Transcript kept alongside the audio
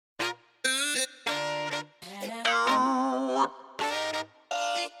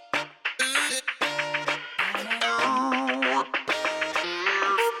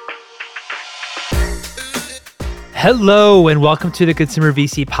Hello, and welcome to the Consumer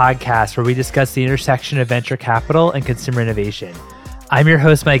VC podcast, where we discuss the intersection of venture capital and consumer innovation. I'm your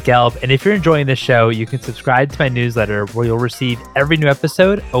host, Mike Gelb, and if you're enjoying this show, you can subscribe to my newsletter where you'll receive every new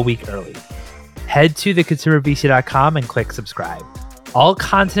episode a week early. Head to theconsumervc.com and click subscribe. All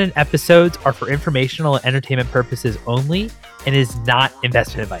content and episodes are for informational and entertainment purposes only and is not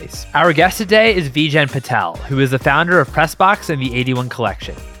investment advice. Our guest today is Vijen Patel, who is the founder of Pressbox and the 81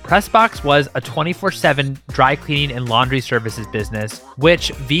 Collection. Pressbox was a 24/7 dry cleaning and laundry services business,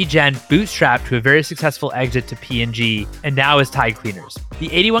 which Vijen bootstrapped to a very successful exit to P&G and now is Tide Cleaners.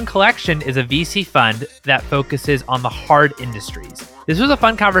 The 81 Collection is a VC fund that focuses on the hard industries. This was a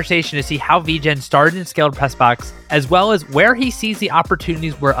fun conversation to see how Vijen started and scaled Pressbox, as well as where he sees the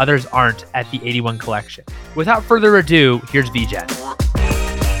opportunities where others aren't at the 81 Collection. Without further ado, here's Vijen.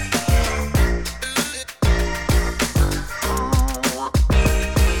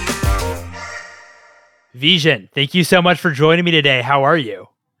 Vijen, thank you so much for joining me today. How are you?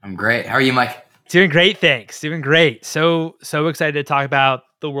 I'm great. How are you, Mike? Doing great, thanks. Doing great. So excited to talk about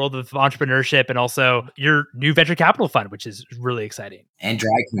the world of entrepreneurship and also your new venture capital fund, which is really exciting. And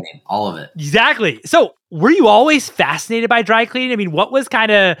dry cleaning, all of it. Exactly. So were you always fascinated by dry cleaning? I mean, what was kind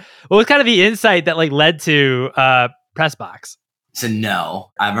of the insight that led to Pressbox? So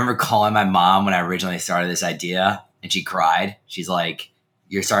no, I remember calling my mom when I originally started this idea and she cried. She's like,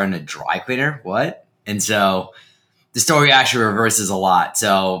 "You're starting a dry cleaner? What?" And so the story actually reverses a lot.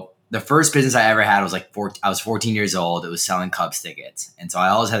 So the first business I ever had was I was 14 years old. It was selling Cubs tickets. And so I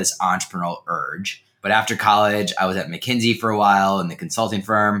always had this entrepreneurial urge. But after college, I was at McKinsey for a while in the consulting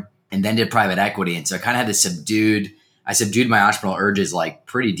firm and then did private equity. And so I kind of had this I subdued my entrepreneurial urges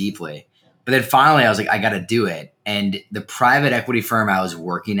pretty deeply. But then finally I was like, I got to do it. And the private equity firm I was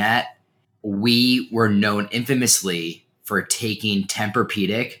working at, we were known infamously for taking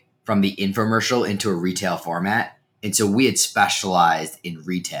Tempur-Pedic from the infomercial into a retail format. And so we had specialized in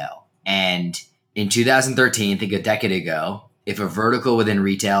retail. And in 2013, I think a decade ago, if a vertical within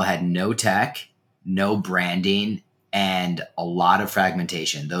retail had no tech, no branding, and a lot of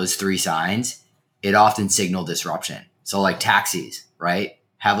fragmentation, those three signs, it often signaled disruption. So like taxis, right?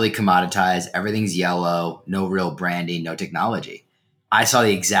 Heavily commoditized, everything's yellow, no real branding, no technology. I saw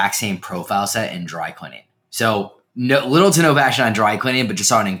the exact same profile set in dry cleaning. So little to no passion on dry cleaning, but just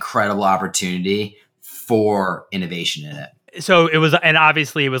saw an incredible opportunity for innovation in it. So it was, and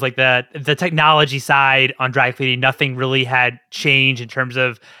obviously it was like the technology side on dry cleaning. Nothing really had changed in terms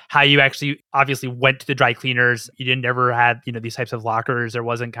of how you actually obviously went to the dry cleaners. You didn't ever have, these types of lockers. There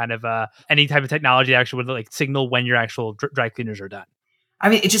wasn't kind of any type of technology that actually would signal when your actual dry cleaners are done. I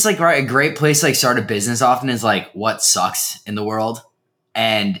mean, it's just a great place to start a business often is what sucks in the world.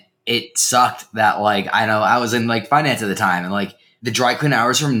 And it sucked that I know I was in finance at the time and the dry clean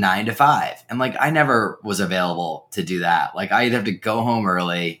hours from 9 to 5. And I never was available to do that. I either have to go home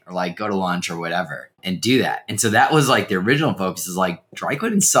early or go to lunch or whatever and do that. And so that was the original focus is dry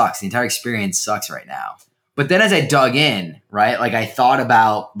cleaning sucks. The entire experience sucks right now. But then as I dug in, right, I thought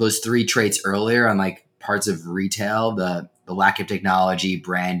about those three traits earlier on parts of retail, the lack of technology,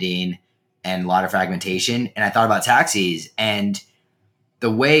 branding, and a lot of fragmentation. And I thought about taxis, and the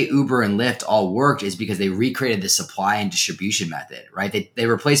way Uber and Lyft all worked is because they recreated the supply and distribution method, right? They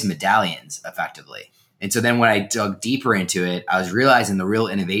replaced medallions effectively. And so then when I dug deeper into it, I was realizing the real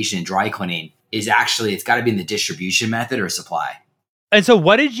innovation in dry cleaning is actually, it's got to be in the distribution method or supply. And so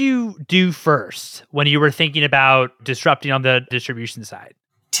what did you do first when you were thinking about disrupting on the distribution side?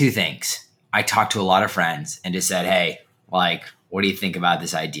 Two things. I talked to a lot of friends and just said, hey, what do you think about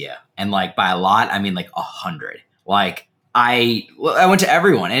this idea? And by a lot, I mean 100. I went to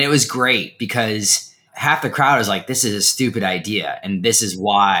everyone and it was great because half the crowd is this is a stupid idea and this is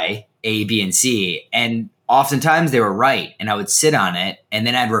why A, B, and C. And oftentimes they were right. And I would sit on it and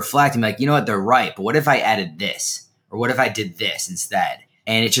then I'd reflect and be you know what, they're right. But what if I added this? Or what if I did this instead?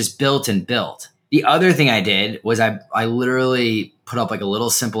 And it just built and built. The other thing I did was I literally put up a little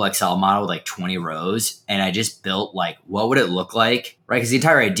simple Excel model with 20 rows. And I just built what would it look like, right? Because the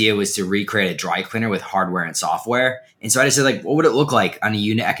entire idea was to recreate a dry cleaner with hardware and software. And so I just said what would it look like on a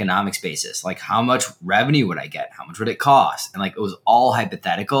unit economics basis? How much revenue would I get? How much would it cost? And it was all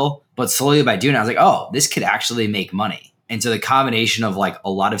hypothetical, but slowly by doing it, I was oh, this could actually make money. And so the combination of a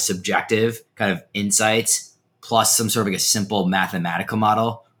lot of subjective kind of insights plus some sort of a simple mathematical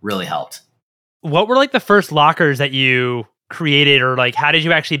model really helped. What were the first lockers that you created, or how did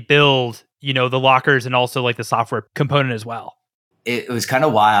you actually build, the lockers and also the software component as well? It was kind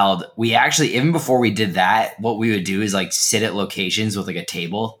of wild. We actually, even before we did that, what we would do is sit at locations with a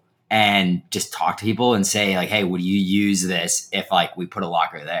table and just talk to people and say hey, would you use this if we put a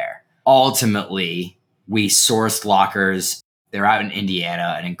locker there? Ultimately, We sourced lockers. They're out in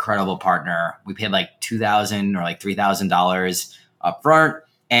Indiana, an incredible partner. We paid like $2,000 or like $3,000 up front,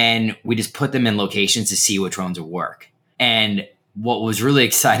 and we just put them in locations to see which ones would work. And what was really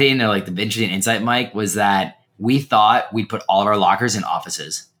exciting, or like the interesting insight, Mike, was that we thought we'd put all of our lockers in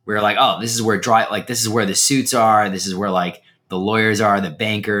offices. We were like, oh, this is where this is where the suits are. This is where like the lawyers are, the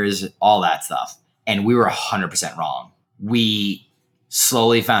bankers, all that stuff. And we were 100% wrong. We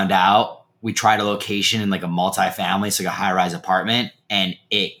slowly found out. We tried a location in like a multifamily, so like a high-rise apartment, and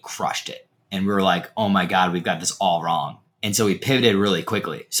it crushed it. And we were like, oh my God, we've got this all wrong. And so we pivoted really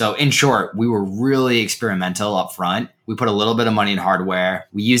quickly. So in short, we were really experimental up front. We put a little bit of money in hardware.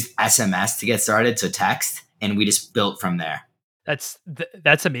 We used SMS to get started, so text, and we just built from there.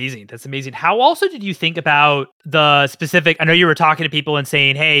 That's amazing. That's amazing. How also did you think about the specific? I know you were talking to people and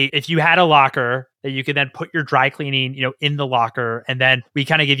saying, "Hey, if you had a locker that you could then put your dry cleaning, in the locker, and then we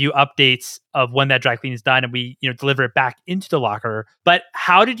kind of give you updates of when that dry cleaning is done, and we, deliver it back into the locker." But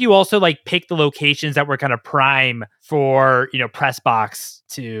how did you also like pick the locations that were kind of prime for Pressbox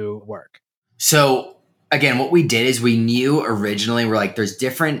to work? So again, what we did is we knew originally we're like, there's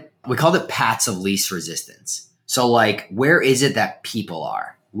different. We called it paths of least resistance. So like, where is it that people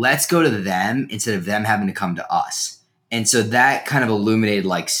are? Let's go to them instead of them having to come to us. And so that kind of illuminated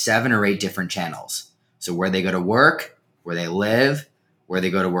like 7 or 8 different channels. So where they go to work, where they live, where they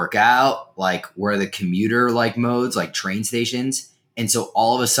go to work out, like where the commuter like modes, like train stations. And so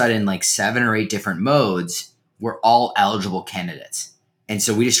all of a sudden, like 7 or 8 different modes were all eligible candidates. And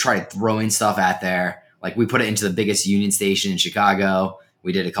so we just tried throwing stuff at there. Like we put it into the biggest union station in Chicago.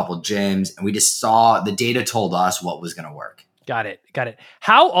 We did a couple gyms, and we just saw the data told us what was going to work. Got it.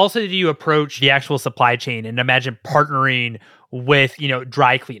 How also did you approach the actual supply chain and imagine partnering with,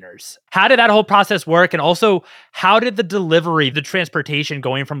 dry cleaners? How did that whole process work? And also, how did the delivery, the transportation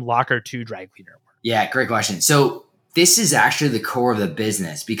going from locker to dry cleaner work? Yeah, great question. So this is actually the core of the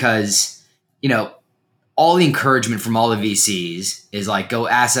business because, all the encouragement from all the VCs is like, go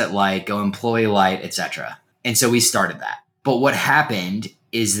asset light, go employee light, etc. And so we started that. But what happened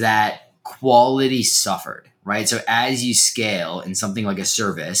is that quality suffered, right? So as you scale in something like a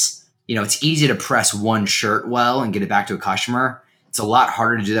service, it's easy to press one shirt well and get it back to a customer. It's a lot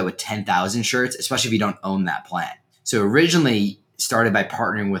harder to do that with 10,000 shirts, especially if you don't own that plant. So originally started by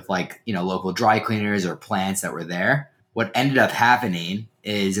partnering with like, local dry cleaners or plants that were there. What ended up happening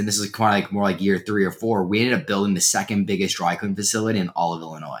is, and this is kind of like more like year 3 or 4, we ended up building the second biggest dry clean facility in all of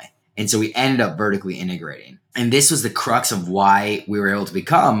Illinois. And so we ended up vertically integrating. And this was the crux of why we were able to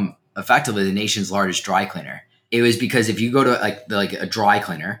become effectively the nation's largest dry cleaner. It was because if you go to like a dry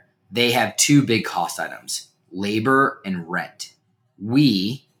cleaner, they have 2 big cost items, labor and rent.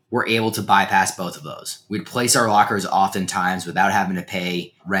 We were able to bypass both of those. We'd place our lockers oftentimes without having to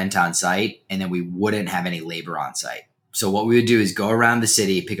pay rent on site, and then we wouldn't have any labor on site. So what we would do is go around the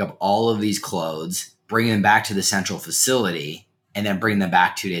city, pick up all of these clothes, bring them back to the central facility, and then bring them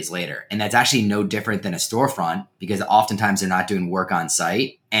back 2 days later. And that's actually no different than a storefront because oftentimes they're not doing work on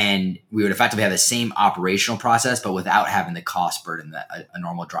site. And we would effectively have the same operational process, but without having the cost burden that a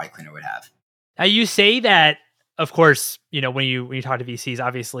normal dry cleaner would have. Now you say that, of course, when you talk to VCs,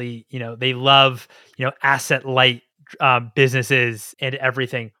 obviously, they love, asset light businesses and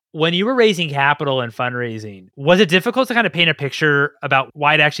everything. When you were raising capital and fundraising, was it difficult to kind of paint a picture about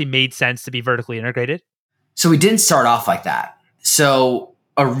why it actually made sense to be vertically integrated? So we didn't start off like that. So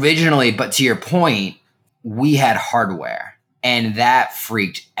originally, but to your point, we had hardware and that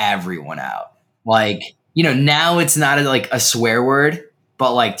freaked everyone out. Like, now it's not like a swear word,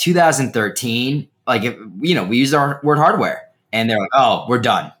 but like 2013, like, we used our word hardware and they're like, oh, we're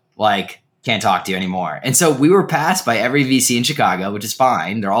done. Like, can't talk to you anymore. And so we were passed by every VC in Chicago, which is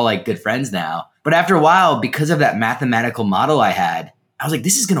fine. They're all like good friends now. But after a while, because of that mathematical model I had, I was like,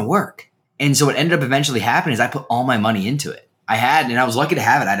 this is going to work. And so what ended up eventually happening is I put all my money into it. And I was lucky to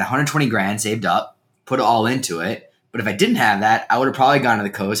have it. I had 120 grand saved up, put it all into it. But if I didn't have that, I would have probably gone to the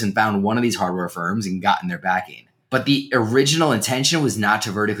coast and found one of these hardware firms and gotten their backing. But the original intention was not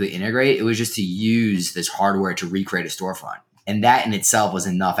to vertically integrate. It was just to use this hardware to recreate a storefront. And that in itself was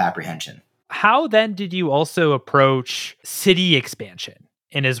enough apprehension. How then did you also approach city expansion?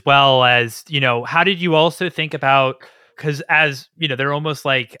 And as well as, how did you also think about, because as, they're almost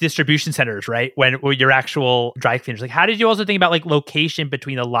like distribution centers, right? When your actual dry cleaners, like how did you also think about like location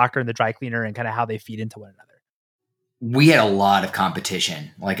between the locker and the dry cleaner and kind of how they feed into one another? We had a lot of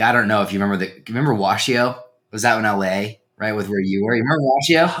competition. Like, I don't know if you remember Washio? Was that in LA, right? With where you were? You remember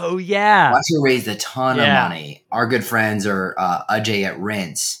Washio? Oh, yeah. Washio raised a ton of money. Our good friends are Ajay at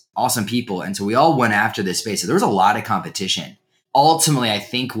Rinse, awesome people. And so we all went after this space. So there was a lot of competition. Ultimately, I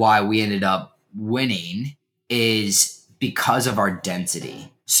think why we ended up winning is because of our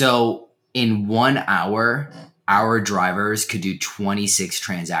density. So in 1 hour, our drivers could do 26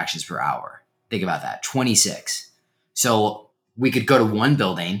 transactions per hour. Think about that, 26. So we could go to one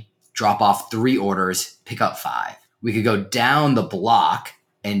building, drop off 3 orders, pick up 5. We could go down the block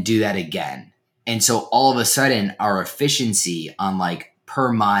and do that again. And so all of a sudden our efficiency on like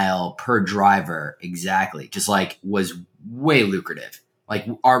per mile, per driver, exactly, just like was way lucrative. Like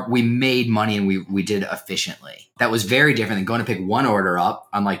we made money and we did it efficiently. That was very different than going to pick one order up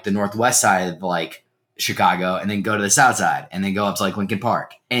on like the northwest side of like Chicago and then go to the south side and then go up to like Lincoln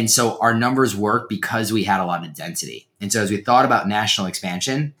Park. And so our numbers worked because we had a lot of density. And so as we thought about national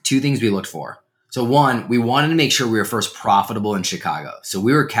expansion, 2 things we looked for. So 1, we wanted to make sure we were first profitable in Chicago. So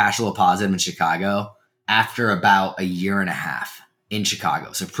we were cash flow positive in Chicago after about a year and a half in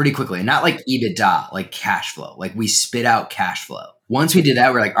Chicago. So pretty quickly, and not like EBITDA, like cash flow, like we spit out cash flow. Once we did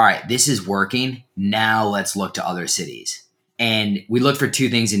that, we're like, all right, this is working. Now let's look to other cities. And we looked for 2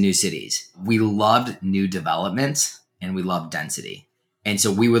 things in new cities. We loved new developments and we loved density. And so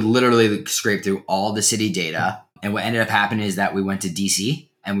we would literally scrape through all the city data. And what ended up happening is that we went to DC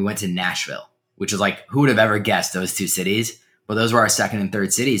and we went to Nashville, which was like, who would have ever guessed those 2 cities? But those were our second and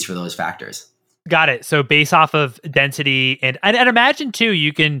third cities for those factors. Got it. So based off of density and imagine too,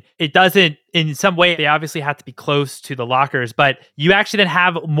 it doesn't in some way, they obviously have to be close to the lockers, but you actually then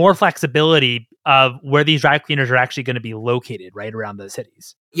have more flexibility of where these dry cleaners are actually going to be located right around the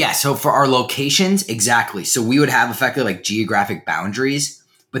cities. Yeah. So for our locations, exactly. So we would have effectively like geographic boundaries,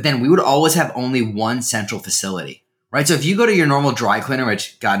 but then we would always have only one central facility, right? So if you go to your normal dry cleaner,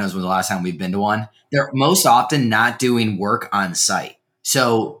 which God knows when the last time we've been to one, they're most often not doing work on site.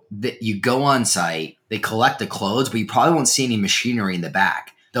 So you go on site, they collect the clothes, but you probably won't see any machinery in the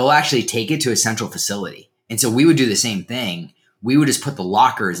back. They'll actually take it to a central facility. And so we would do the same thing. We would just put the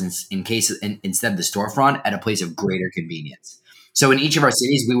lockers instead of the storefront at a place of greater convenience. So in each of our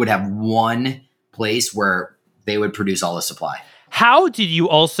cities, we would have one place where they would produce all the supply. How did you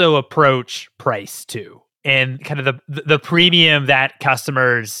also approach price too, and kind of the premium that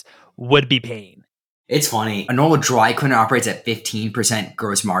customers would be paying? It's funny. A normal dry cleaner operates at 15%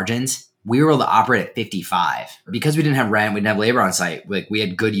 gross margins. We were able to operate at 55 because we didn't have rent, we didn't have labor on site. Like we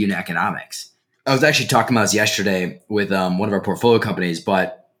had good unit economics. I was actually talking about this yesterday with one of our portfolio companies,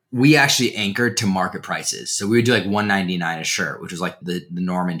 but we actually anchored to market prices. So we would do like $199 a shirt, which was like the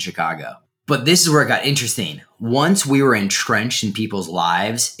norm in Chicago. But this is where it got interesting. Once we were entrenched in people's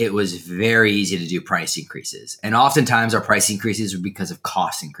lives, it was very easy to do price increases. And oftentimes our price increases were because of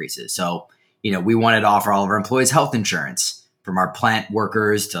cost increases. So we wanted to offer all of our employees health insurance, from our plant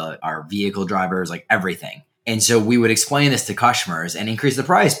workers to our vehicle drivers, like everything. And so we would explain this to customers and increase the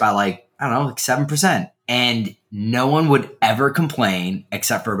price by like 7%. And no one would ever complain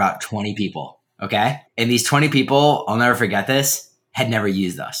except for about 20 people. Okay. And these 20 people, I'll never forget this, had never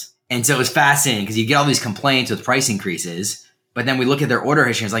used us. And so it was fascinating because you get all these complaints with price increases, but then we look at their order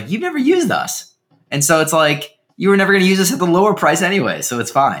history and it's like, you've never used us. And so it's like, you were never going to use us at the lower price anyway. So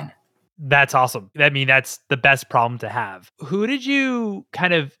it's fine. That's awesome. I mean, that's the best problem to have. Who did you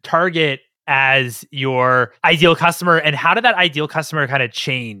kind of target as your ideal customer, and how did that ideal customer kind of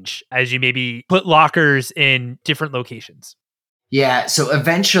change as you maybe put lockers in different locations? Yeah. So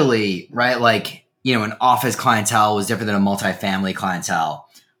eventually, right, like, an office clientele was different than a multifamily clientele.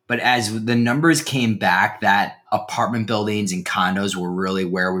 But as the numbers came back that apartment buildings and condos were really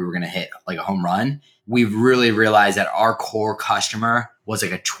where we were going to hit like a home run, we really realized that our core customer was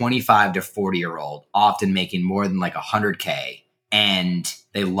like a 25 to 40-year-old, often making more than like $100K. And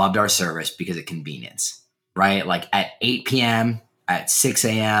they loved our service because of convenience, right? Like at 8 p.m., at 6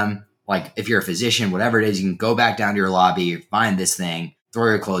 a.m., like if you're a physician, whatever it is, you can go back down to your lobby, find this thing, throw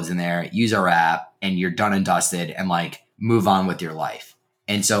your clothes in there, use our app, and you're done and dusted and like move on with your life.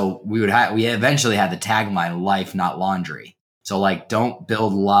 And so we eventually had the tagline, life, not laundry. So like, don't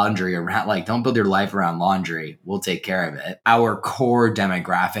build your life around laundry. We'll take care of it. Our core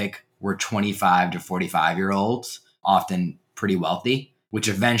demographic were 25 to 45-year-olds, often pretty wealthy, which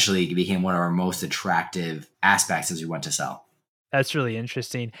eventually became one of our most attractive aspects as we went to sell. That's really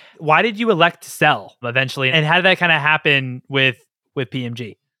interesting. Why did you elect to sell eventually? And how did that kind of happen with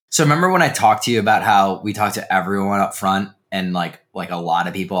PMG? So remember when I talked to you about how we talked to everyone up front and like a lot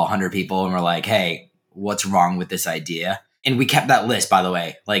of people, 100 people, and we're like, hey, what's wrong with this idea? And we kept that list, by the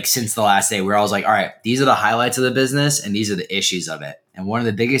way, like since the last day, we're always like, all right, these are the highlights of the business and these are the issues of it. And one of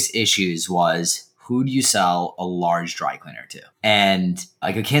the biggest issues was, who do you sell a large dry cleaner to? And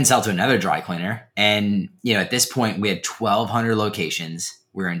like, I can't sell to another dry cleaner. And, at this point we had 1,200 locations.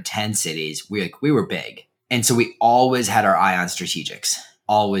 We were in 10 cities. We were big. And so we always had our eye on strategics,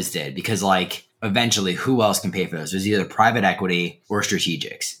 always did, because like eventually who else can pay for those? It was either private equity or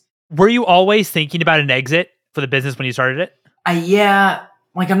strategics. Were you always thinking about an exit for the business when you started it? Yeah,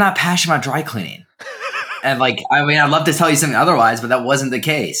 like I'm not passionate about dry cleaning. And like, I mean, I'd love to tell you something otherwise, but that wasn't the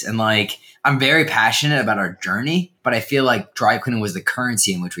case. And like, I'm very passionate about our journey, but I feel like dry cleaning was the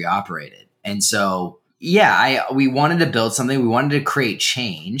currency in which we operated. And so, yeah, we wanted to build something. We wanted to create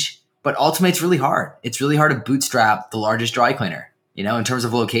change, but ultimately it's really hard. It's really hard to bootstrap the largest dry cleaner, you know, in terms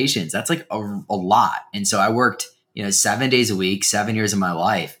of locations. That's like a lot. And so I worked, 7 days a week, 7 years of my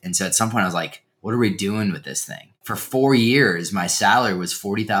life. And so at some point I was like, what are we doing with this thing? For 4 years, my salary was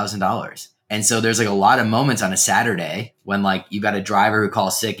 $40,000. And so there's like a lot of moments on a Saturday when like you've got a driver who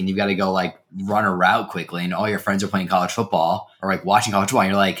calls sick and you've got to go like run a route quickly and all your friends are playing college football or like watching college football.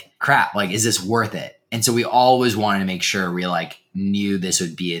 And you're like, crap, like, is this worth it? And so we always wanted to make sure we like knew this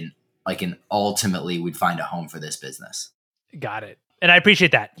would be an ultimately we'd find a home for this business. Got it. And I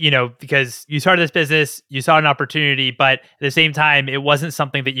appreciate that, because you started this business, you saw an opportunity, but at the same time, it wasn't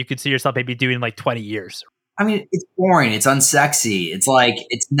something that you could see yourself maybe doing in like 20 years. I mean, it's boring. It's unsexy. It's like,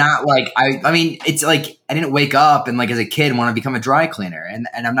 it's not like, I mean, it's like, I didn't wake up and like as a kid want to become a dry cleaner. And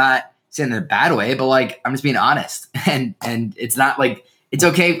I'm not saying in a bad way, but like, I'm just being honest. And it's not like, it's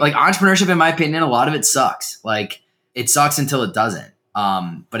okay. Like entrepreneurship, in my opinion, a lot of it sucks. Like it sucks until it doesn't.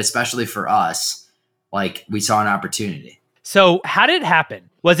 But especially for us, like we saw an opportunity. So how did it happen?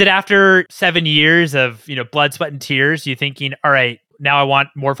 Was it after 7 years of, blood, sweat, and tears, you thinking, all right, now I want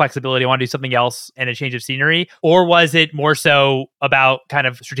more flexibility, I want to do something else and a change of scenery? Or was it more so about kind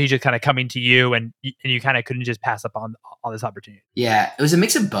of strategic kind of coming to you and you kind of couldn't just pass up on this opportunity? Yeah, it was a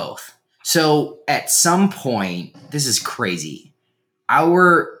mix of both. So at some point, this is crazy.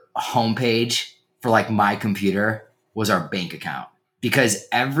 Our homepage for like my computer was our bank account, because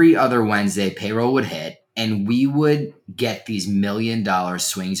every other Wednesday payroll would hit and we would get these $1 million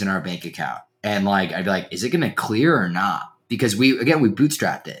swings in our bank account. And like, I'd be like, is it going to clear or not? Because we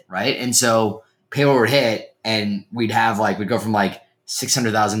bootstrapped it. Right. And so payroll would hit and we'd go from like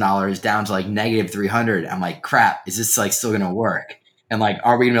 $600,000 down to like negative 300. I'm like, crap, is this like still going to work? And like,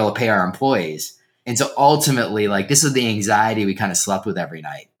 are we going to be able to pay our employees? And so ultimately, like, this is the anxiety we kind of slept with every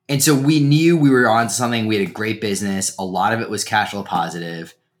night. And so we knew we were onto something. We had a great business. A lot of it was cash flow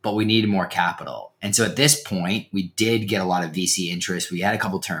positive, but we needed more capital. And so at this point, we did get a lot of VC interest. We had a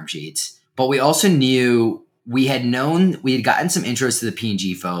couple term sheets, but we also knew we had gotten some interest to the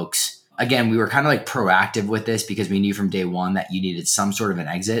P&G folks. Again, we were kind of like proactive with this because we knew from day one that you needed some sort of an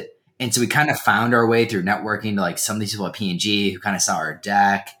exit. And so we kind of found our way through networking to like some of these people at P&G who kind of saw our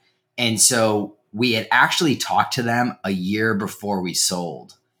deck. And so we had actually talked to them a year before we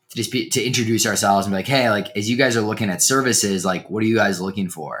sold to introduce ourselves and be like, hey, like, as you guys are looking at services, like, what are you guys looking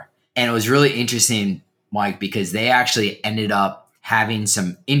for? And it was really interesting, Mike, because they actually ended up having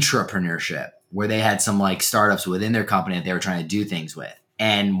some intrapreneurship where they had some like startups within their company that they were trying to do things with.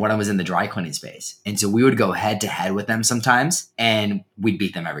 And one of them was in the dry cleaning space. And so we would go head to head with them sometimes and we'd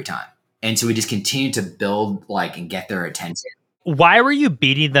beat them every time. And so we just continued to build like and get their attention. Why were you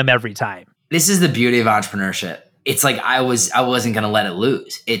beating them every time? This is the beauty of entrepreneurship. It's like I wasn't going to let it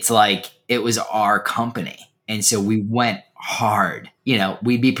lose. It's like it was our company. And so we went hard.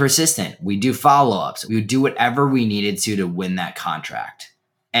 We'd be persistent. We'd do follow-ups. We would do whatever we needed to win that contract.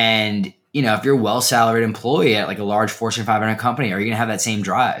 And, if you're a well-salaried employee at like a large Fortune 500 company, are you going to have that same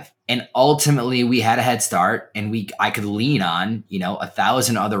drive? And ultimately we had a head start and I could lean on,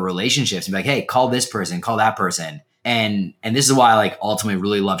 1,000 other relationships and be like, hey, call this person, call that person. And this is why I like ultimately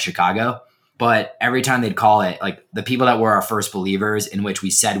really love Chicago. But every time they'd call it, like the people that were our first believers in which we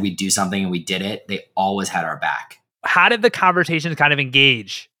said we'd do something and we did it, they always had our back. How did the conversations kind of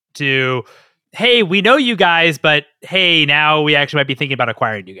engage to, hey, we know you guys, but hey, now we actually might be thinking about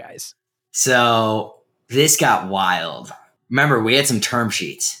acquiring you guys? So this got wild. Remember, we had some term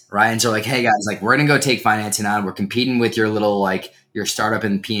sheets, right? And so like, hey guys, like we're going to go take financing on. We're competing with your little, like your startup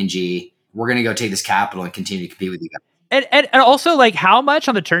in P&G. We're going to go take this capital and continue to compete with you guys. And also, like, how much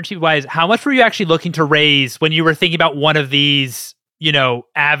on the term sheet wise, how much were you actually looking to raise when you were thinking about one of these,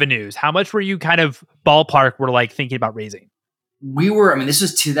 avenues? How much were you kind of ballpark were like thinking about raising? This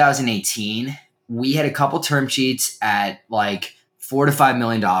was 2018. We had a couple term sheets at like $4 to $5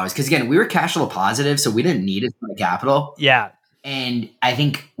 million. Because again, we were cash flow positive, so we didn't need a ton of capital. Yeah. And I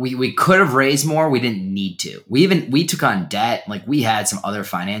think we could have raised more. We didn't need to. We took on debt. Like we had some other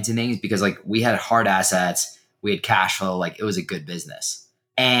financing things because like we had hard assets. We had cash flow, like it was a good business.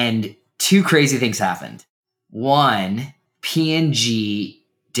 And two crazy things happened. One, P&G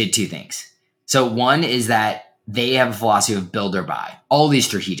did two things. So one is that they have a philosophy of build or buy. All these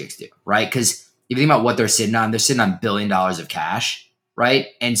strategics do, right? Because if you think about what they're sitting on $1 billion of cash. right?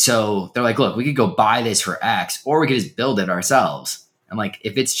 And so they're like, look, we could go buy this for X, or we could just build it ourselves. I'm like,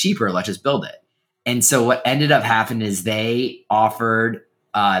 if it's cheaper, let's just build it. And so what ended up happening is they offered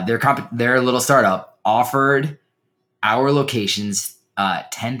their little startup offered our locations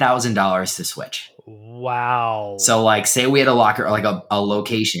 $10,000 to switch. Wow. So like, say we had a locker or like a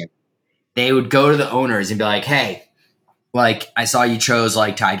location, they would go to the owners and be like, hey, like I saw you chose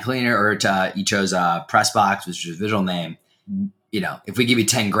like Tide Cleaner or you chose Pressbox, which is a visual name. If we give you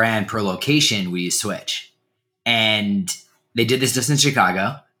 10 grand per location, will you switch? And they did this just in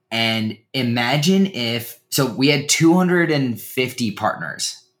Chicago. And imagine so we had 250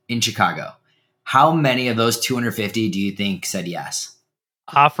 partners in Chicago. How many of those 250 do you think said yes?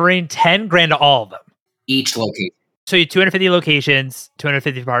 Offering 10 grand to all of them. Each location. So you 250 locations,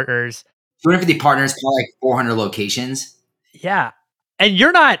 250 partners. 250 partners, probably like 400 locations. Yeah. And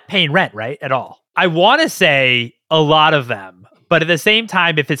you're not paying rent, right? At all. I want to say a lot of them. But at the same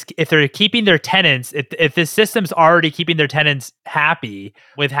time, if they're keeping their tenants, if this system's already keeping their tenants happy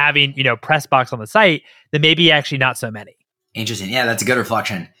with having, Pressbox on the site, then maybe actually not so many. Interesting. Yeah, that's a good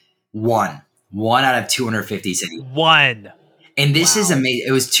reflection. One out of 250 cities. One. And this is amazing.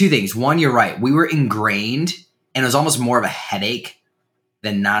 It was two things. One, you're right. We were ingrained, and it was almost more of a headache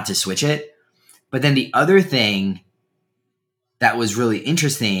than not to switch it. But then the other thing that was really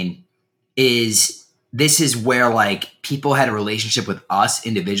interesting is this is where like people had a relationship with us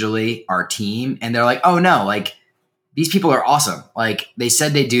individually, our team, and they're like, oh no, like these people are awesome. Like they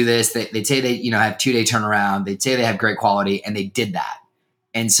said they do this, they'd say they, have 2-day turnaround, they'd say they have great quality, and they did that.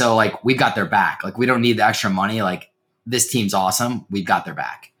 And so like we've got their back. Like we don't need the extra money. Like this team's awesome. We've got their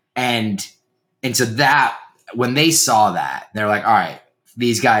back. And so that when they saw that, they're like, all right,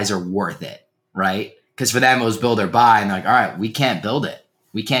 these guys are worth it, right? Because for them it was build or buy, and they're like, all right, we can't build it.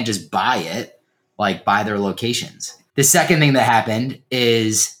 We can't just buy it. Like buy their locations. The second thing that happened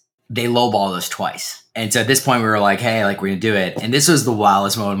is they lowballed us twice. And so at this point we were like, hey, like we're gonna do it. And this was the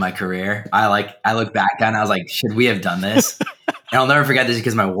wildest moment of my career. I look back on it, I was like, should we have done this? And I'll never forget this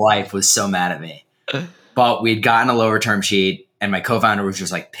because my wife was so mad at me. But we'd gotten a lower term sheet and my co-founder was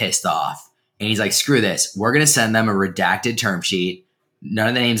just like pissed off. And he's like, screw this. We're gonna send them a redacted term sheet. None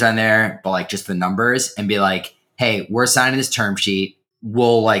of the names on there, but like just the numbers, and be like, hey, we're signing this term sheet.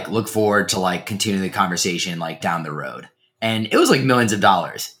 We'll like look forward to like continuing the conversation like down the road. And it was like millions of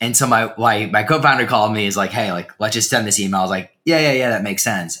dollars. And so my co-founder called me, is like, hey, like let's just send this email. I was like, yeah, that makes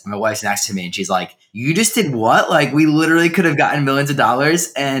sense. And my wife's next to me and she's like, you just did what? Like we literally could have gotten millions of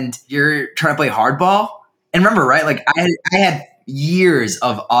dollars and you're trying to play hardball. And remember, right? Like I had years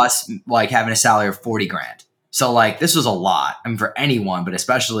of us like having a salary of 40 grand. So like this was a lot. I mean for anyone, but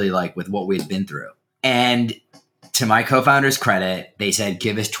especially like with what we had been through. And to my co-founder's credit, they said,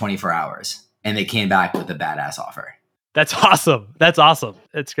 give us 24 hours. And they came back with a badass offer. That's awesome. That's awesome.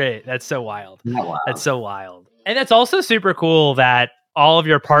 That's great. That's so wild. That's so wild. And that's also super cool that all of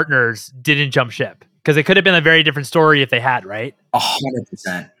your partners didn't jump ship, because it could have been a very different story if they had, right?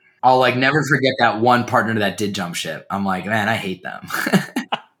 100%. I'll like never forget that one partner that did jump ship. I'm like, man, I hate them.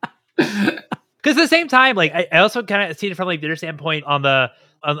 Because at the same time, like I also kind of see it from like their standpoint on the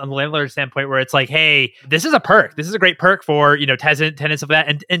landlord standpoint, where it's like, hey, this is a perk. This is a great perk for, tenants of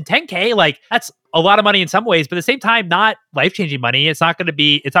that. And 10K, like that's a lot of money in some ways, but at the same time, not life-changing money. It's not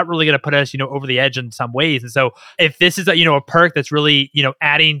really going to put us, over the edge in some ways. And so if this is a perk that's really,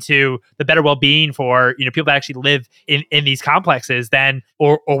 adding to the better well-being for, people that actually live in these complexes, then,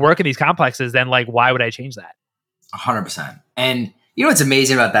 or work in these complexes, then like, why would I change that? 100%. And what's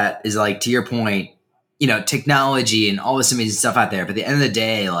amazing about that is like, to your point, technology and all this amazing stuff out there. But at the end of the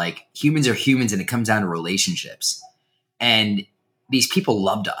day, like humans are humans and it comes down to relationships. And these people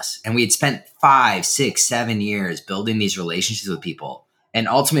loved us. And we had spent 5, 6, 7 years building these relationships with people. And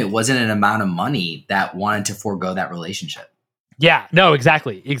ultimately, it wasn't an amount of money that wanted to forego that relationship. Yeah, no,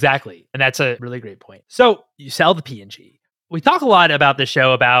 exactly. And that's a really great point. So you sell the P&G. We talk a lot about this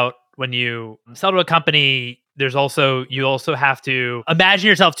show about when you sell to a company, you also have to imagine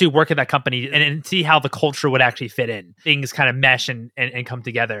yourself to work at that company and see how the culture would actually fit in. Things kind of mesh and come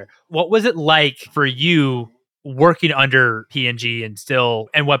together. What was it like for you working under P&G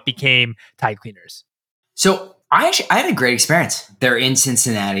and what became Tide Cleaners? So I had a great experience. They're in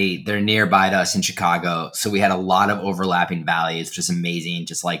Cincinnati. They're nearby to us in Chicago. So we had a lot of overlapping values, which is amazing.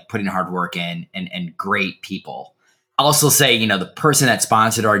 Just like putting hard work in and great people. I'll also say, the person that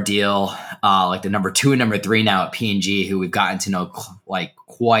sponsored our deal, like the number 2 and number 3 now at P&G, who we've gotten to know like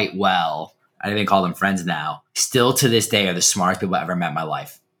quite well. I even call them friends now. Still to this day are the smartest people I've ever met in my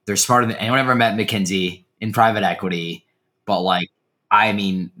life. They're smarter than anyone I've ever met in McKinsey, in private equity. But like, I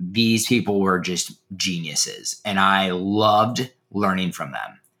mean, these people were just geniuses. And I loved learning from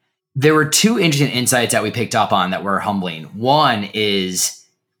them. There were two interesting insights that we picked up on that were humbling. One is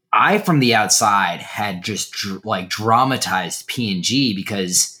I, from the outside, had just dramatized P&G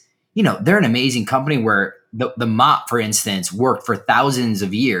because, they're an amazing company where the mop, for instance, worked for thousands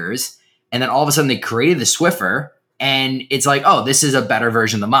of years. And then all of a sudden they created the Swiffer and it's like, oh, this is a better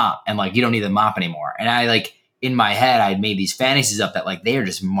version of the mop. And you don't need the mop anymore. And I in my head, I had made these fantasies up that they are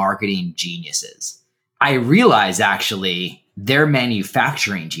just marketing geniuses. I realized actually they're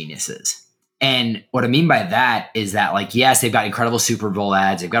manufacturing geniuses. And what I mean by that is that yes, they've got incredible Super Bowl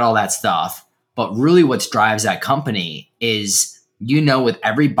ads. They've got all that stuff. But really what drives that company is, with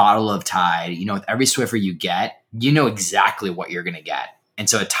every bottle of Tide, with every Swiffer you get, exactly what you're going to get. And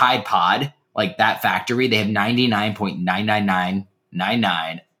so a Tide Pod, that factory, they have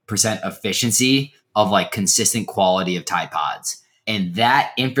 99.99999% efficiency of consistent quality of Tide Pods. And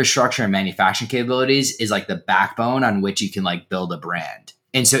that infrastructure and manufacturing capabilities is the backbone on which you can build a brand.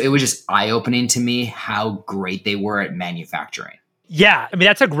 And so it was just eye-opening to me how great they were at manufacturing. Yeah. I mean,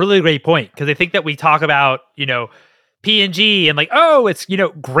 that's a really great point because I think that we talk about, P&G and it's,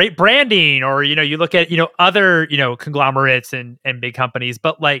 great branding or, you look at, other, conglomerates and big companies,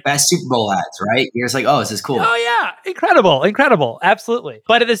 but best Super Bowl ads, right? You're just oh, this is cool. Oh yeah. Incredible. Absolutely.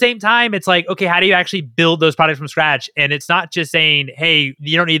 But at the same time, it's okay, how do you actually build those products from scratch? And it's not just saying, hey,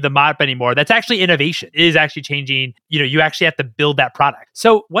 you don't need the mop anymore. That's actually innovation. It is actually changing, you actually have to build that product.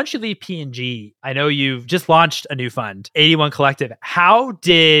 So once you leave P&G, I know you've just launched a new fund, 81 Collective. How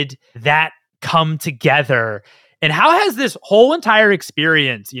did that come together? And how has this whole entire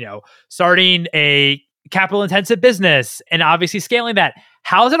experience, starting a capital intensive business and obviously scaling that,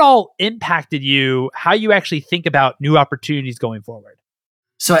 how has it all impacted you, how you actually think about new opportunities going forward?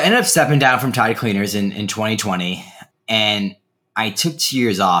 So I ended up stepping down from Tide Cleaners in 2020 and I took 2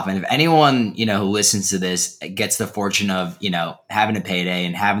 years off. And if anyone, who listens to this gets the fortune of, having a payday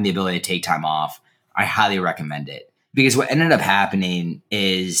and having the ability to take time off, I highly recommend it. Because what ended up happening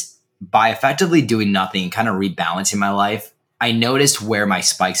is by effectively doing nothing, kind of rebalancing my life, I noticed where my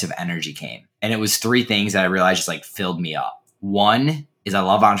spikes of energy came. And it was three things that I realized just filled me up. One is I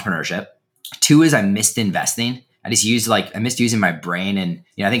love entrepreneurship. Two is I missed investing. I missed using my brain. And,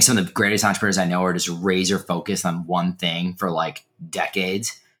 I think some of the greatest entrepreneurs I know are just razor focused on one thing for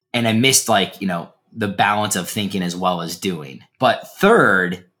decades. And I missed the balance of thinking as well as doing. But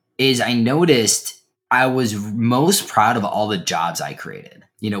third is I noticed I was most proud of all the jobs I created.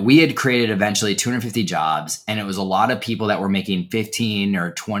 We had created eventually 250 jobs, and it was a lot of people that were making $15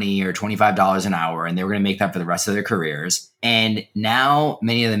 or $20 or $25 an hour, and they were going to make that for the rest of their careers. And now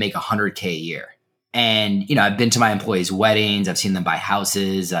many of them make $100K a year. And, I've been to my employees' weddings. I've seen them buy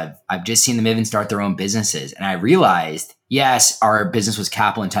houses. I've just seen them even start their own businesses. And I realized, yes, our business was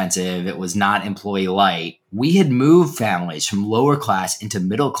capital intensive. It was not employee light. We had moved families from lower class into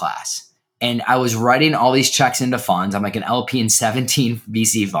middle class. And I was writing all these checks into funds. I'm an LP in 17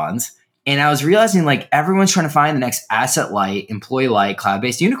 VC funds. And I was realizing everyone's trying to find the next asset light, employee light,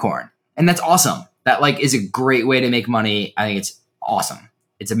 cloud-based unicorn. And that's awesome. That is a great way to make money. I think it's awesome.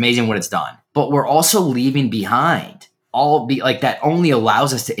 It's amazing what it's done. But we're also leaving behind that only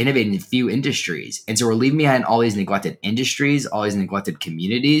allows us to innovate in a few industries. And so we're leaving behind all these neglected industries, all these neglected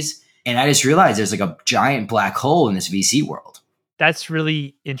communities. And I just realized there's a giant black hole in this VC world. That's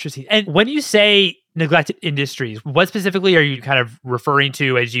really interesting. And when you say neglected industries, what specifically are you kind of referring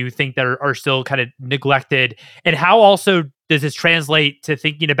to as you think that are still kind of neglected? And how also does this translate to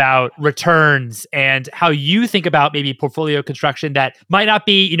thinking about returns and how you think about maybe portfolio construction that might not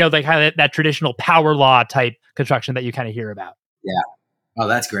be, kind of that traditional power law type construction that you kind of hear about? Yeah. Oh,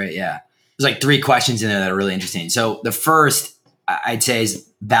 that's great. Yeah. There's three questions in there that are really interesting. So the first I'd say is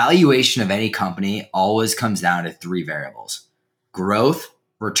valuation of any company always comes down to three variables: growth,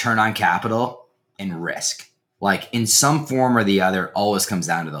 return on capital, and risk. In some form or the other, always comes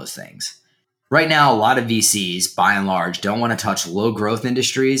down to those things. Right now, a lot of VCs, by and large, don't want to touch low growth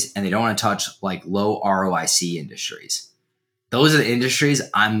industries and they don't want to touch low ROIC industries. Those are the industries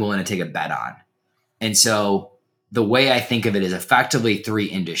I'm willing to take a bet on. And so the way I think of it is effectively three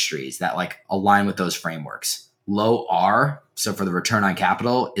industries that align with those frameworks. Low R, so for the return on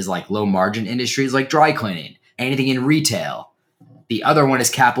capital, is low margin industries like dry cleaning, anything in retail. The other one is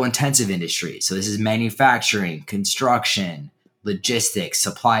capital intensive industries. So this is manufacturing, construction, logistics,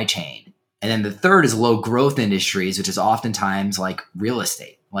 supply chain. And then the third is low growth industries, which is oftentimes real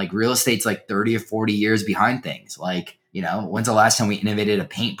estate. Real estate's 30 or 40 years behind things. When's the last time we innovated a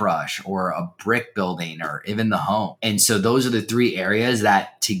paintbrush or a brick building or even the home? And so those are the three areas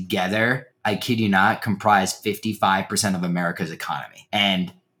that together, I kid you not, comprise 55% of America's economy.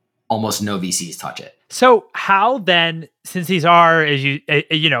 And almost no VCs touch it. So how then, since these are,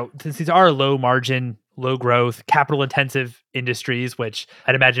 since these are low margin, low growth, capital intensive industries, which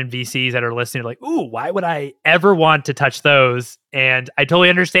I'd imagine VCs that are listening are like, ooh, why would I ever want to touch those? And I totally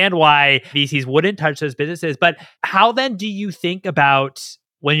understand why VCs wouldn't touch those businesses. But how then do you think about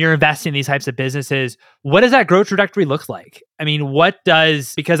when you're investing in these types of businesses, what does that growth trajectory look like? I mean,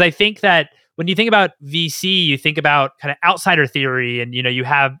 because I think that when you think about VC, you think about kind of outsider theory, and you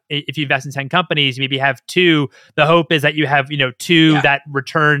have, if you invest in 10 companies, you maybe have two. The hope is that you have two that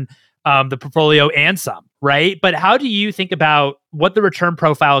return the portfolio and some, right? But how do you think about what the return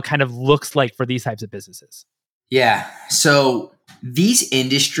profile kind of looks like for these types of businesses? Yeah. So these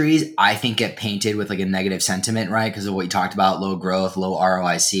industries, I think, get painted with like a negative sentiment, right? Because of what you talked about, low growth, low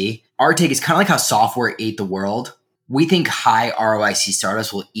ROIC. Our take is kind of like how software ate the world. We think high ROIC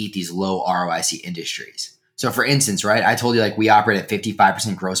startups will eat these low ROIC industries. So for instance, right, I told you like we operate at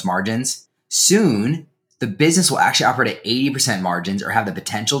 55% gross margins. Soon, the business will actually operate at 80% margins or have the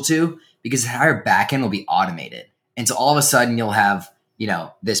potential to, because the entire backend will be automated. And so all of a sudden you'll have,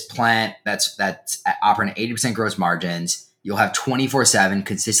 this plant that's operating at 80% gross margins. You'll have 24/7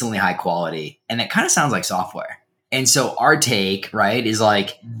 consistently high quality. And it kind of sounds like software. And so our take, right, is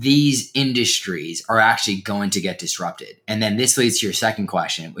like these industries are actually going to get disrupted. And then this leads to your second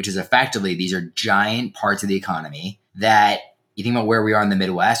question, which is effectively these are giant parts of the economy that you think about where we are in the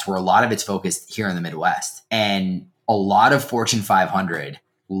Midwest, where a lot of it's focused here in the Midwest. And a lot of Fortune 500,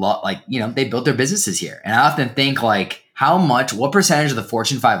 they built their businesses here. And I often think like what percentage of the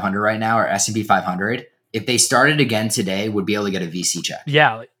Fortune 500 right now or S&P 500, if they started again today, would be able to get a VC check.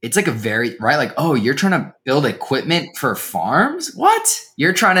 Yeah. It's like oh, you're trying to build equipment for farms? What?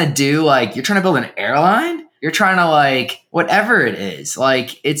 You're trying to build an airline? You're trying to whatever it is.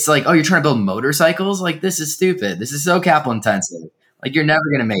 It's like, oh, you're trying to build motorcycles? This is stupid. This is so capital intensive. You're never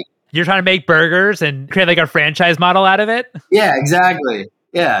going to make it. You're trying to make burgers and create a franchise model out of it? Yeah, exactly.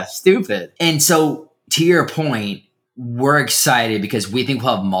 Yeah, stupid. And so to your point, we're excited because we think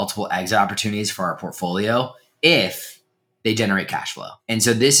we'll have multiple exit opportunities for our portfolio if they generate cash flow. And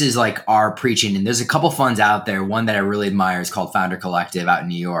so this is our preaching. And there's a couple funds out there. One that I really admire is called Founder Collective out in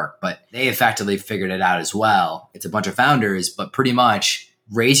New York, but they effectively figured it out as well. It's a bunch of founders, but pretty much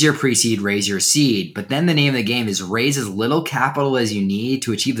raise your pre-seed, raise your seed. But then the name of the game is raise as little capital as you need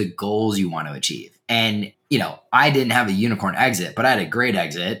to achieve the goals you want to achieve. And, I didn't have a unicorn exit, but I had a great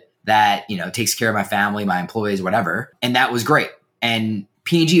exit that, takes care of my family, my employees, whatever. And that was great. And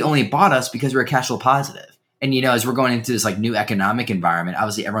P&G only bought us because we're cash flow positive. And, as we're going into this new economic environment,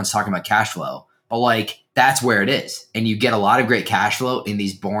 obviously everyone's talking about cash flow, but that's where it is. And you get a lot of great cash flow in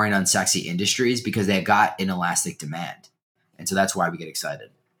these boring, unsexy industries because they've got inelastic demand. And so that's why we get excited.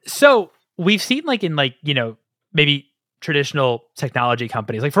 So we've seen maybe traditional technology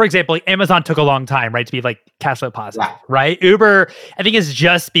companies, for example, Amazon took a long time, right, to be cash flow positive, right? Uber, I think is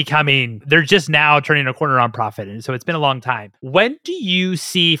they're just now turning a corner on profit. And so it's been a long time. When do you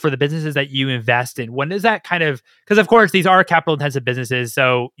see for the businesses that you invest in, when does that because of course these are capital intensive businesses.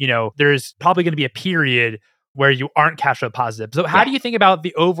 So, there's probably going to be a period where you aren't cash flow positive. So how do you think about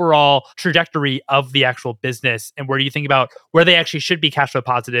the overall trajectory of the actual business, and where do you think about where they actually should be cash flow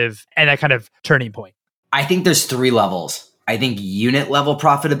positive and that kind of turning point? I think there's 3 levels. I think unit level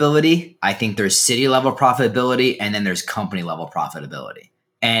profitability, I think there's city level profitability, and then there's company level profitability.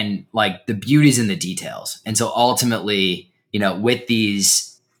 And the beauty's in the details. And so ultimately, with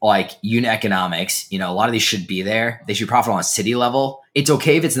these unit economics, a lot of these should be there. They should profit on a city level. It's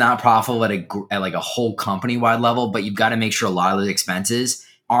okay if it's not profitable at a whole company wide level, but you've got to make sure a lot of those expenses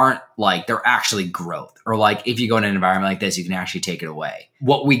aren't they're actually growth, or if you go in an environment like this, you can actually take it away.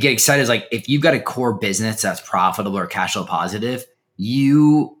 What we get excited is if you've got a core business that's profitable or cash flow positive,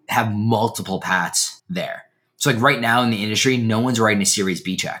 you have multiple paths there. So right now in the industry, no one's writing a Series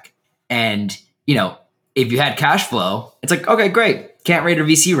B check. And, if you had cash flow, it's okay, great. Can't rate a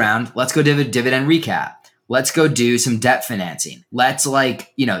VC round. Let's go dividend recap. Let's go do some debt financing. Let's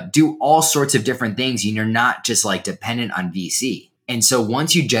do all sorts of different things. And you're not just dependent on VC. And so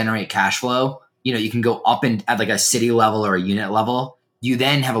once you generate cash flow, you can go up and at a city level or a unit level. You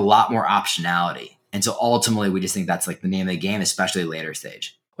then have a lot more optionality. And so ultimately, we just think that's the name of the game, especially later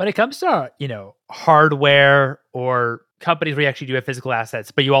stage. When it comes to, hardware or companies where you actually do have physical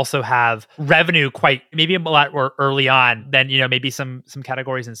assets, but you also have revenue maybe a lot more early on than, maybe some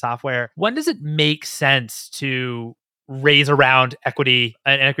categories in software. When does it make sense to raise around an equity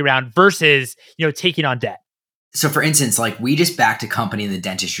round versus, taking on debt? So for instance, we just backed a company in the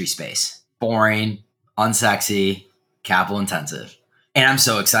dentistry space. Boring, unsexy, capital intensive. And I'm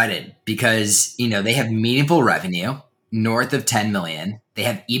so excited because, they have meaningful revenue north of 10 million. They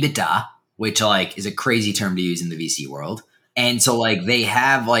have EBITDA, which like is a crazy term to use in the VC world. And so like they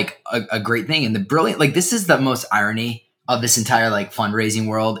have like a great thing. And the brilliant, like this is the most irony of this entire like fundraising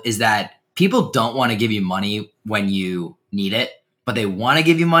world is that people don't want to give you money when you need it, but they want to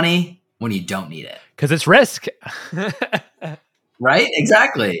give you money when you don't need it. Because it's risk. Right?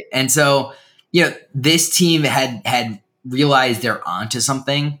 Exactly. And so, this team had realized they're onto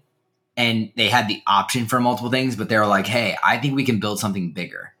something and they had the option for multiple things, but they were like, hey, I think we can build something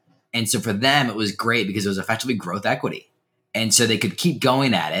bigger. And so for them, it was great because it was effectively growth equity. And so they could keep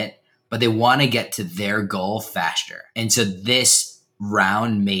going at it, but they want to get to their goal faster. And so this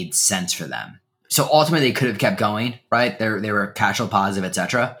round made sense for them. So ultimately they could have kept going, right? They were cash flow positive, et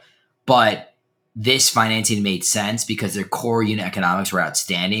cetera. But this financing made sense because their core unit economics were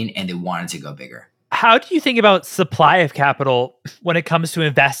outstanding and they wanted to go bigger. How do you think about supply of capital when it comes to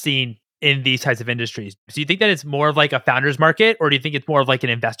investing in these types of industries? Do you think that it's more of like a founder's market or do you think it's more of like an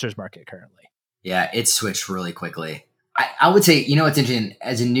investor's market currently? Yeah, it's switched really quickly. I would say, what's interesting,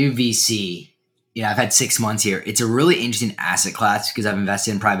 as a new VC, I've had 6 months here. It's a really interesting asset class because I've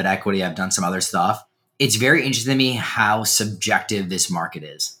invested in private equity. I've done some other stuff. It's very interesting to me how subjective this market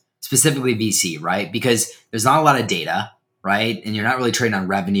is, specifically VC, right? Because there's not a lot of data, right? And you're not really trading on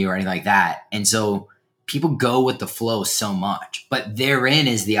revenue or anything like that. And so people go with the flow so much, but therein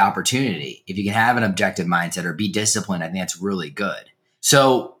is the opportunity. If you can have an objective mindset or be disciplined, I think that's really good.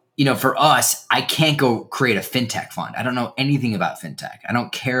 So, for us, I can't go create a fintech fund. I don't know anything about fintech. I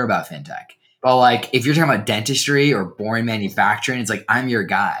don't care about fintech. But like, if you're talking about dentistry or boring manufacturing, it's like, I'm your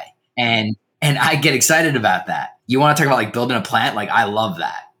guy. And I get excited about that. You want to talk about like building a plant? Like, I love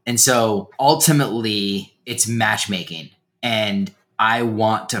that. And so ultimately it's matchmaking. And I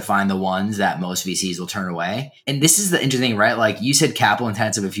want to find the ones that most VCs will turn away. And this is the interesting thing, right? Like you said, capital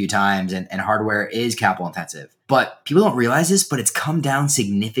intensive a few times and hardware is capital intensive, but people don't realize this, but it's come down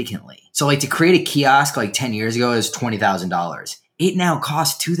significantly. So like to create a kiosk like 10 years ago is $20,000. It now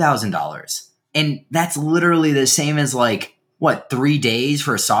costs $2,000. And that's literally the same as like, 3 days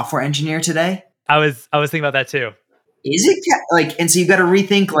for a software engineer today? I was thinking about that too. Is it like, and so you've got to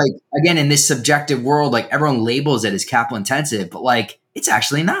rethink, like, again, in this subjective world, like everyone labels it as capital intensive, but like, it's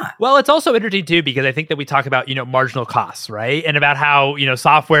actually not. Well, it's also interesting too, because I think that we talk about, marginal costs, right? And about how,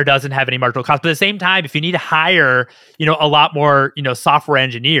 software doesn't have any marginal costs. But at the same time, if you need to hire, a lot more, software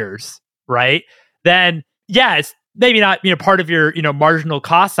engineers, right? Then yeah, it's maybe not, part of your, marginal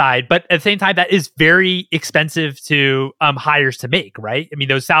cost side, but at the same time, that is very expensive to hires to make, right? I mean,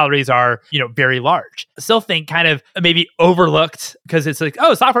 those salaries are, very large. I still think kind of maybe overlooked because it's like,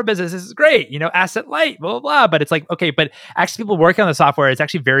 oh, software business, this is great, asset light, blah, blah, blah. But it's like, okay, but actually people working on the software, it's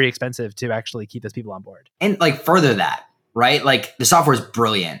actually very expensive to actually keep those people on board. And like further that, right? Like the software is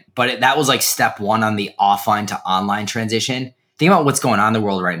brilliant, but that was like step one on the offline to online transition. Think about what's going on in the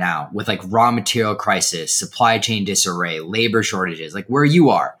world right now with like raw material crisis, supply chain disarray, labor shortages, like where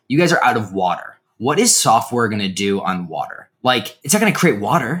you are. You guys are out of water. What is software going to do on water? Like, it's not going to create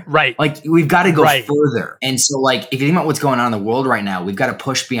water. Right. Like, we've got to go further. And so, like, if you think about what's going on in the world right now, we've got to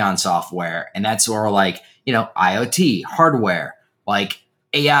push beyond software. And that's where, like, IoT, hardware, like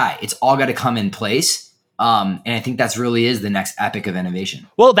AI, it's all got to come in place. And I think that's really is the next epic of innovation.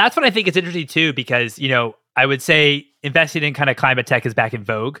 Well, that's what I think is interesting too, because, I would say investing in kind of climate tech is back in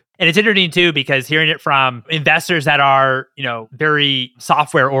vogue. And it's interesting too, because hearing it from investors that are, very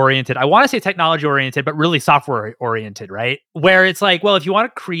software oriented, I want to say technology oriented, but really software oriented, right? Where it's like, well, if you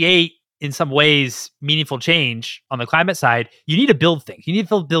want to create in some ways meaningful change on the climate side, you need to build things. You need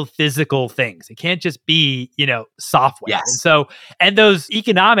to build physical things. It can't just be, software. Yes. And so, and those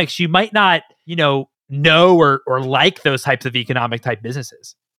economics, you might not, know or like those types of economic type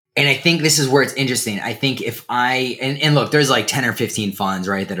businesses. And I think this is where it's interesting. I think if and look, there's like 10 or 15 funds,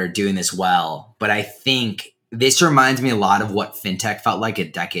 right, that are doing this well. But I think this reminds me a lot of what fintech felt like a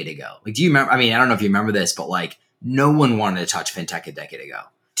decade ago. Like, do you remember? I mean, I don't know if you remember this, but like no one wanted to touch fintech a decade ago.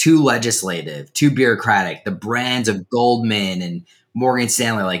 Too legislative, too bureaucratic. The brands of Goldman and Morgan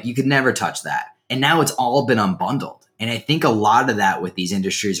Stanley, like you could never touch that. And now it's all been unbundled. And I think a lot of that with these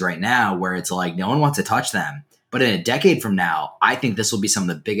industries right now, where it's like no one wants to touch them. But in a decade from now, I think this will be some of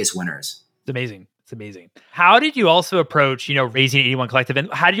the biggest winners. It's amazing. It's amazing. How did you also approach, raising 81 Collective?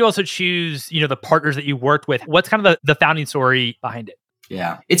 And how did you also choose, the partners that you worked with? What's kind of the founding story behind it?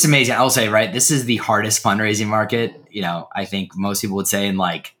 Yeah, it's amazing. I'll say, right, this is the hardest fundraising market. I think most people would say in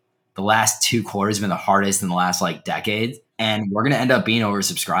like the last 2 quarters have been the hardest in the last like decade. And we're going to end up being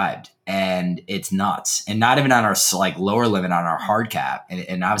oversubscribed. And it's nuts. And not even on our like lower limit on our hard cap.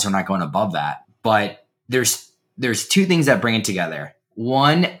 And obviously we're not going above that. But there's 2 things that bring it together.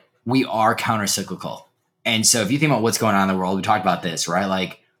 One, we are counter-cyclical. And so if you think about what's going on in the world, we talked about this, right?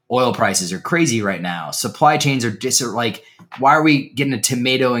 Like Oil prices are crazy right now. Supply chains are just like, why are we getting a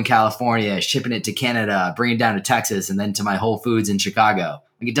tomato in California, shipping it to Canada, bringing it down to Texas, and then to my Whole Foods in Chicago?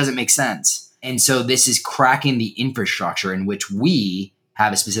 Like, it doesn't make sense. And so this is cracking the infrastructure in which we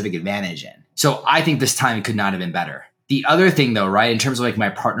have a specific advantage in. So I think this time it could not have been better. The other thing though, right, in terms of like my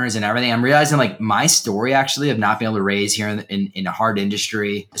partners and everything, I'm realizing like my story actually of not being able to raise here in a hard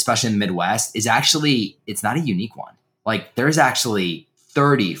industry, especially in the Midwest, is actually, it's not a unique one. Like there's actually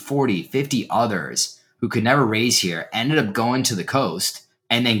 30, 40, 50 others who could never raise here, ended up going to the coast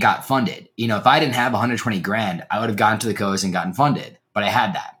and then got funded. You know, if I didn't have 120 grand, I would have gone to the coast and gotten funded, but I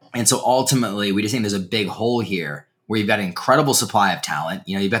had that. And so ultimately we just think there's a big hole here where you've got an incredible supply of talent.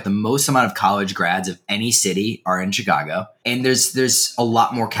 You know, you've got the most amount of college grads of any city are in Chicago, and there's a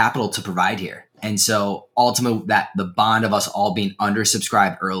lot more capital to provide here. And so ultimately that the bond of us all being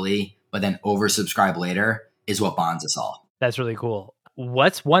undersubscribed early, but then oversubscribed later is what bonds us all. That's really cool.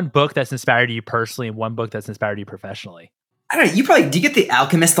 What's one book that's inspired you personally and one book that's inspired you professionally? I don't know. Do you get The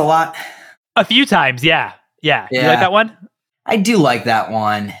Alchemist a lot? A few times. Yeah. You like that one? I do like that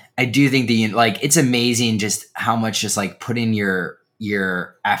one. I do think it's amazing just how much just like putting your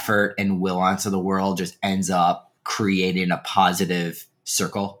effort and will onto the world just ends up creating a positive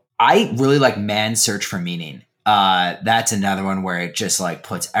circle. I really like Man's Search for Meaning. That's another one where it just like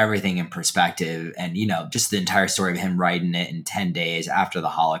puts everything in perspective, and just the entire story of him writing it in 10 days after the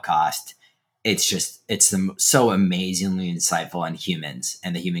Holocaust. It's so amazingly insightful on humans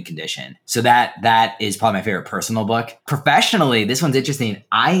and the human condition. So that is probably my favorite personal book. Professionally, this one's interesting.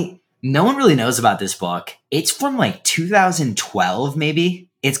 No one really knows about this book. It's from like 2012, maybe.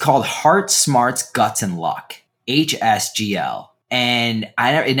 It's called Heart, Smarts, Guts, and Luck, HSGL. And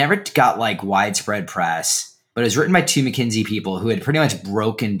it never got like widespread press, but it was written by two McKinsey people who had pretty much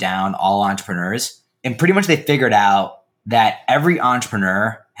broken down all entrepreneurs. And pretty much they figured out that every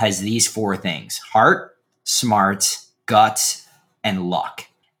entrepreneur has these four things: heart, smarts, guts, and luck.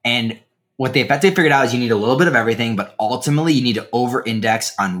 And what they effectively figured out is you need a little bit of everything, but ultimately you need to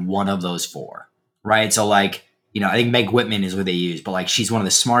over-index on one of those four, right? So like, I think Meg Whitman is what they use, but like she's one of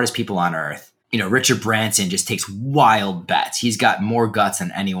the smartest people on earth. Richard Branson just takes wild bets. He's got more guts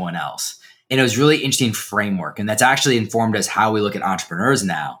than anyone else. And it was really interesting framework. And that's actually informed us how we look at entrepreneurs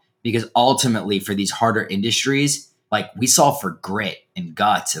now, because ultimately for these harder industries, like we solve for grit and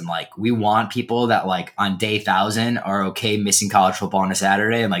guts, and like we want people that like on day 1,000 are okay missing college football on a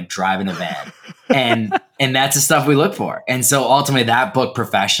Saturday and like driving a van, and that's the stuff we look for. And so ultimately, that book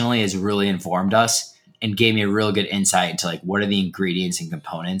professionally has really informed us and gave me a real good insight into like what are the ingredients and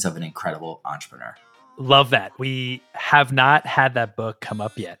components of an incredible entrepreneur. Love that. We have not had that book come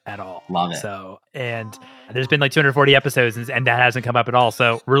up yet at all. Love it. So, and there's been like 240 episodes and that hasn't come up at all.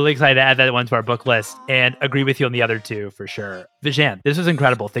 So really excited to add that one to our book list and agree with you on the other two for sure. Vijen, this was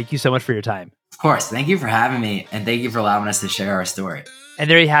incredible. Thank you so much for your time. Of course. Thank you for having me. And thank you for allowing us to share our story. And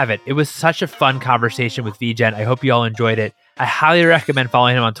there you have it. It was such a fun conversation with Vijen. I hope you all enjoyed it. I highly recommend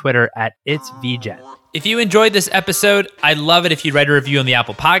following him on Twitter at @itsvijen. If you enjoyed this episode, I'd love it if you'd write a review on the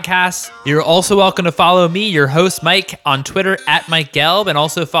Apple Podcasts. You're also welcome to follow me, your host, Mike, on Twitter at Mike Gelb, and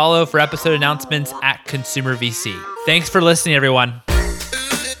also follow for episode announcements at Consumer VC. Thanks for listening, everyone.